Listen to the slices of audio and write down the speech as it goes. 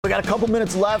got a couple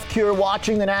minutes left here,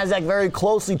 watching the NASDAQ very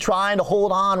closely, trying to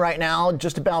hold on right now,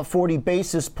 just about 40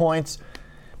 basis points.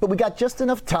 But we got just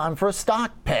enough time for a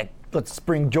stock pick. Let's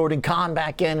bring Jordan Kahn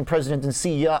back in, President and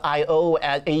CIO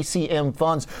at ACM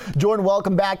Funds. Jordan,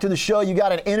 welcome back to the show. You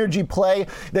got an energy play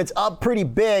that's up pretty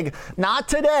big. Not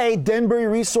today. Denbury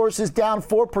Resources down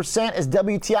 4% as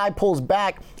WTI pulls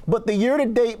back. But the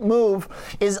year-to-date move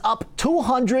is up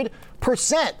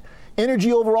 200%.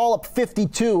 Energy overall up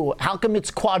 52. How come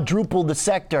it's quadrupled the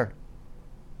sector?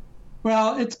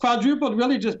 Well, it's quadrupled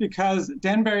really just because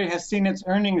Denbury has seen its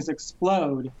earnings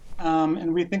explode.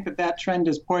 And we think that that trend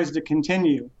is poised to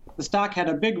continue. The stock had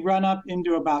a big run up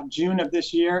into about June of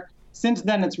this year. Since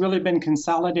then, it's really been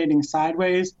consolidating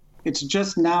sideways. It's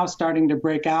just now starting to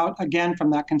break out again from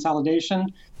that consolidation.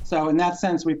 So in that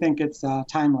sense, we think it's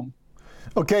timely.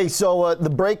 Okay, so the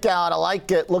breakout, I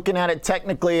like it. Looking at it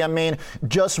technically, I mean,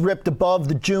 just ripped above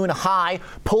the June high.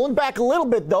 Pulling back a little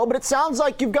bit, though, but it sounds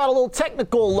like you've got a little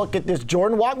technical look at this,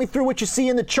 Jordan. Walk me through what you see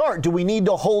in the chart. Do we need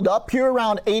to hold up here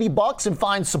around 80 bucks and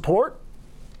find support?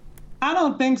 I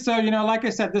don't think so. You know, like I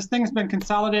said, this thing's been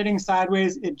consolidating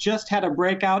sideways. It just had a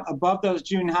breakout above those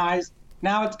June highs.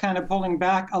 Now it's kind of pulling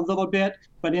back a little bit,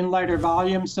 but in lighter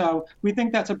volume. So we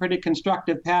think that's a pretty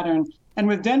constructive pattern. And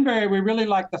with Denbury, we really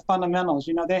like the fundamentals.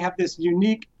 You know, they have this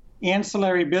unique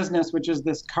ancillary business, which is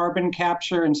this carbon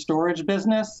capture and storage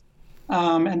business.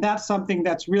 And that's something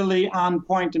that's really on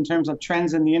point in terms of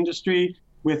trends in the industry,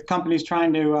 with companies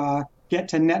trying to get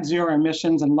to net zero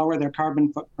emissions and lower their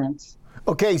carbon footprints.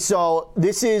 Okay, so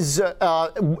this is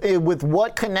with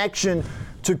what connection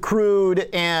to crude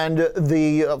and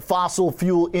the fossil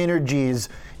fuel energies?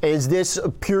 Is this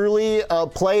purely a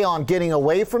play on getting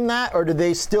away from that, or do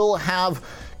they still have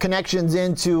connections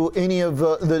into any of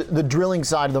the drilling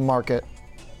side of the market?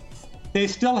 They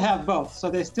still have both.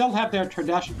 So they still have their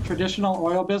traditional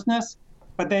oil business,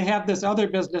 but they have this other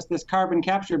business, this carbon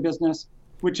capture business,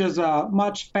 which is a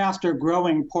much faster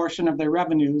growing portion of their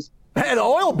revenues. Hey, the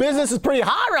oil business is pretty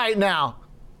hot right now.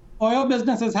 Oil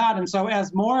business is hot, and so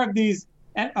as more of these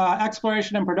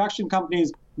exploration and production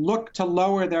companies look to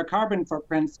lower their carbon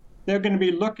footprints, they're going to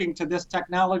be looking to this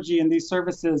technology and these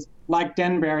services like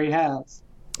Denbury has.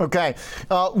 Okay.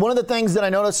 One of the things that I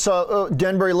noticed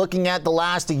Denbury looking at the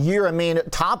last year, I mean,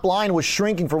 top line was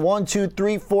shrinking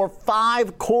for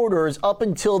 5 quarters up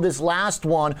until this last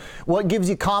one. What gives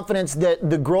you confidence that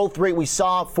the growth rate we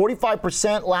saw,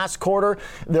 45% last quarter,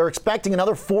 they're expecting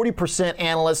another 40%,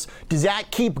 analysts. Does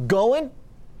that keep going?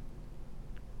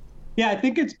 Yeah, I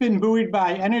think it's been buoyed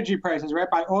by energy prices, right?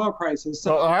 By oil prices.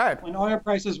 So all right. When oil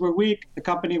prices were weak, the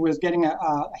company was getting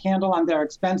a handle on their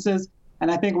expenses.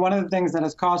 And I think one of the things that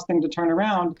has caused things to turn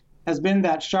around has been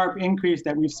that sharp increase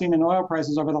that we've seen in oil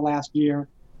prices over the last year.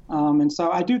 And so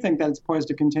I do think that it's poised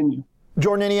to continue.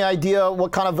 Jordan, any idea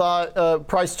what kind of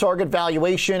price target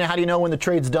valuation? How do you know when the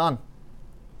trade's done?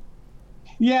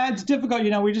 Yeah, it's difficult. You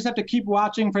know, we just have to keep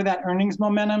watching for that earnings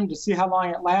momentum to see how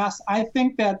long it lasts. I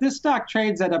think that this stock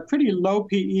trades at a pretty low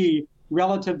PE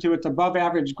relative to its above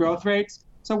average growth rates.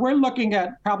 So we're looking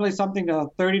at probably something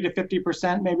to 30 to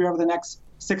 50% maybe over the next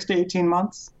 6 to 18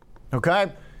 months.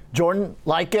 Okay. Jordan,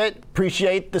 like it.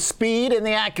 Appreciate the speed and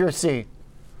the accuracy.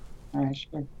 All right,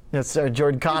 sure. Yes, sir.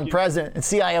 Jordan Kahn, President and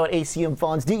CIO at ACM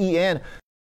Funds, DEN.